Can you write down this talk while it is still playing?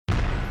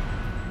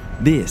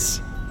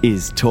This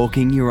is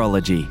Talking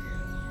Urology.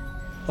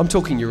 I'm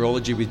talking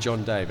urology with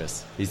John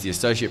Davis. He's the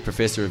Associate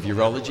Professor of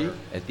Urology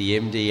at the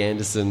MD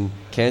Anderson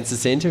Cancer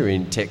Center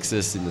in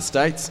Texas in the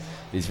States.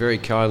 He's very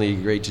kindly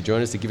agreed to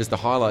join us to give us the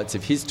highlights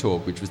of his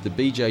talk, which was the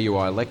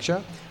BJUI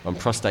lecture on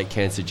prostate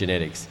cancer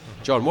genetics.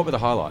 John, what were the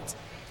highlights?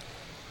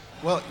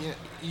 Well,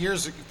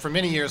 for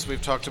many years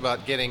we've talked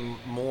about getting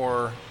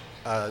more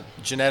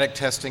genetic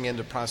testing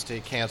into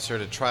prostate cancer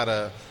to try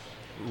to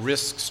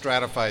risk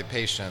stratify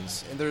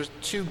patients. And there's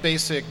two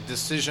basic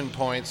decision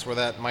points where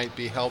that might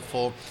be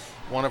helpful.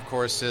 One, of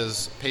course,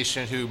 is a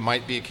patient who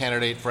might be a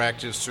candidate for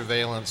active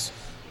surveillance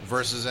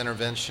versus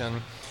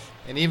intervention.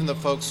 And even the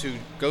folks who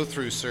go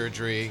through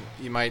surgery,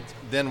 you might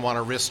then want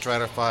to risk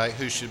stratify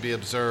who should be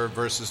observed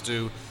versus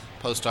do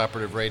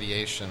postoperative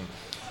radiation.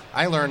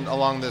 I learned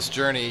along this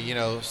journey,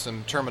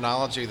 some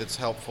terminology that's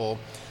helpful.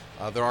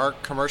 There are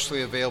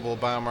commercially available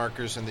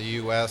biomarkers in the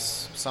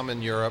US, some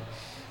in Europe,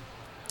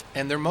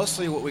 and they're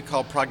mostly what we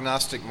call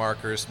prognostic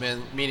markers,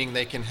 meaning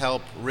they can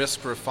help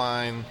risk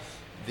refine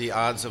the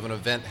odds of an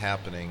event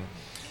happening.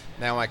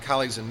 Now, my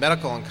colleagues in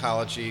medical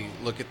oncology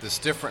look at this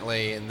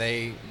differently, and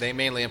they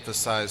mainly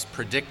emphasize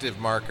predictive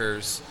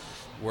markers,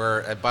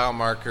 where a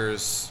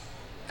biomarker's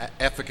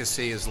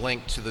efficacy is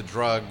linked to the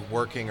drug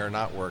working or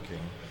not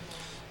working.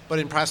 But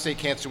in prostate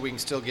cancer, we can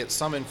still get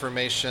some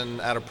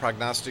information out of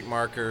prognostic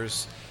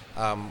markers.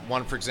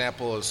 One, for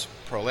example, is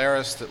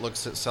Prolaris that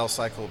looks at cell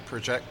cycle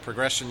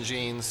progression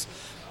genes.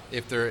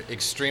 If they're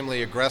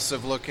extremely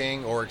aggressive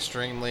looking or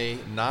extremely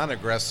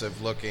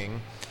non-aggressive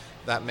looking,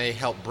 that may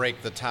help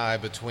break the tie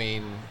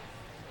between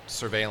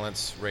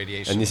surveillance,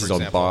 radiation, and this for is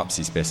example. on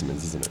biopsy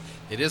specimens, isn't it?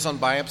 It is on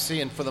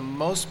biopsy, and for the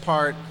most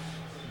part,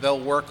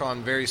 they'll work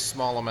on very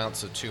small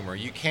amounts of tumor.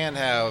 You can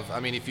have,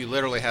 if you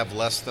literally have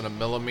less than a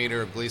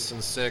millimeter of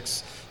Gleason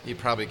 6, you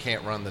probably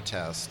can't run the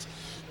test.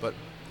 But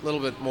a little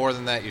bit more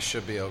than that, you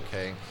should be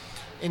okay.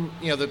 And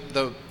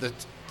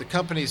the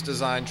companies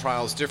design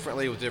trials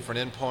differently with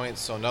different endpoints.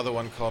 So another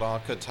one called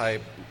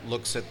Oncotype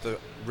looks at the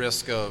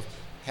risk of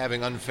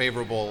having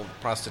unfavorable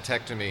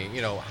prostatectomy,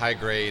 high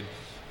grade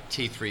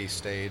T3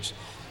 stage.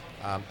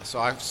 So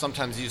I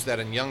sometimes use that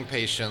in young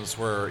patients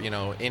where,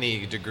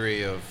 any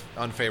degree of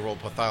unfavorable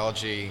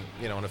pathology,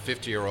 in a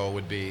 50-year-old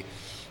would be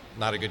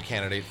not a good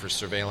candidate for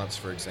surveillance,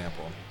 for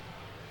example.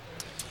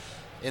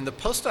 In the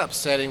post-op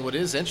setting, what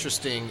is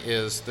interesting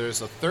is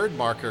there's a third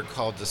marker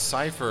called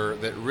Decipher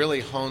that really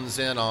hones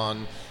in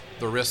on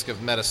the risk of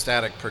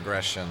metastatic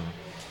progression.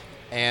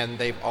 And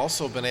they've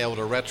also been able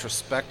to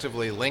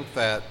retrospectively link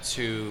that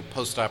to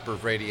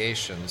postoperative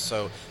radiation.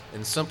 So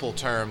in simple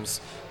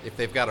terms, if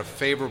they've got a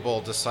favorable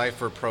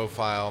Decipher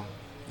profile,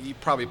 you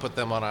probably put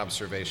them on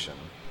observation,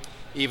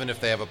 even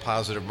if they have a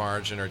positive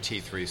margin or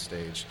T3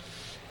 stage.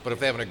 But if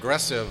they have an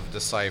aggressive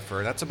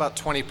Decipher, that's about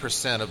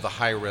 20% of the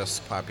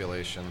high-risk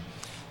population,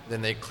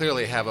 then they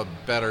clearly have a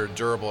better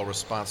durable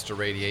response to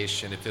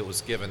radiation if it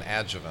was given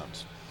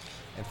adjuvant.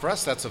 And for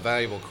us, that's a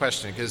valuable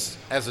question because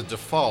as a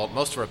default,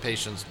 most of our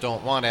patients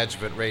don't want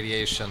adjuvant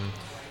radiation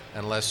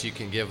unless you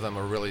can give them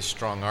a really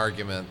strong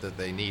argument that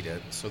they need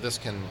it. So this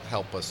can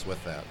help us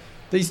with that.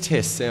 These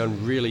tests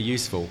sound really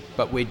useful,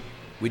 but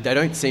they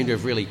don't seem to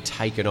have really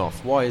taken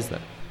off. Why is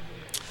that?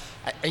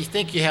 I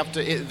think you have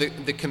to,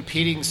 the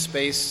competing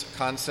space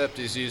concept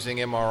is using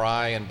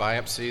MRI and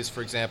biopsies,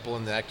 for example,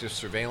 in the active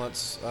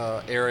surveillance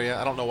area.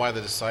 I don't know why the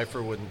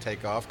Decipher wouldn't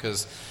take off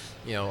because,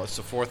 it's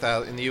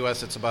in the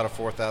U.S. it's about a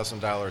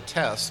 $4,000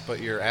 test,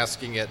 but you're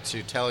asking it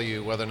to tell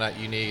you whether or not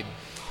you need,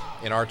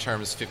 in our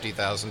terms,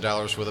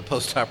 $50,000 worth of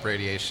post-op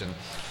radiation.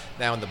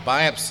 Now, in the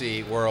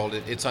biopsy world,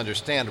 it's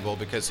understandable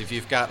because if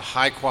you've got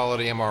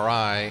high-quality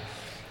MRI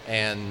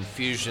and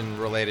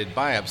fusion-related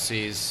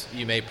biopsies,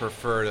 you may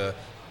prefer to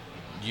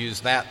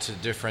use that to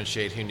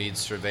differentiate who needs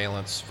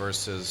surveillance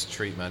versus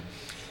treatment.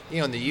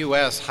 In the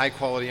U.S.,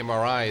 high-quality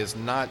MRI is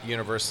not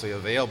universally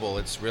available.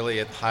 It's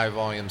really at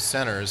high-volume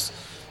centers,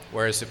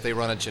 whereas if they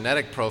run a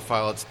genetic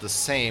profile, it's the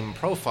same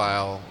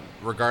profile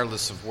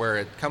regardless of where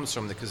it comes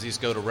from because these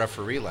go to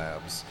referee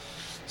labs.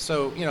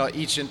 So,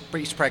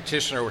 each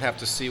practitioner would have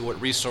to see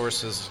what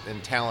resources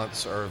and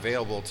talents are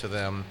available to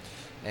them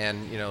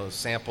and,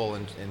 sample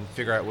and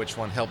figure out which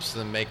one helps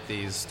them make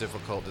these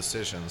difficult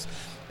decisions.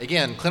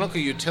 Again,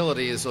 clinical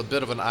utility is a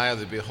bit of an eye of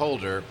the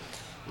beholder.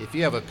 If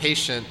you have a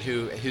patient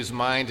whose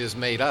mind is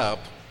made up,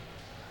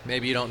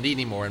 maybe you don't need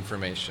any more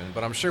information.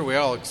 But I'm sure we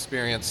all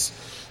experience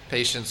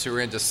patients who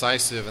are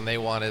indecisive and they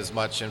want as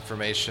much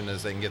information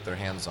as they can get their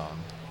hands on.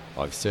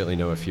 I certainly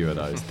know a few of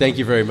those. Thank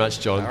you very much,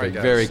 John. All right,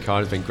 Very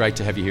kind. It's been great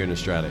to have you here in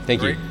Australia.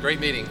 Thank you. Great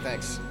meeting.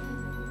 Thanks.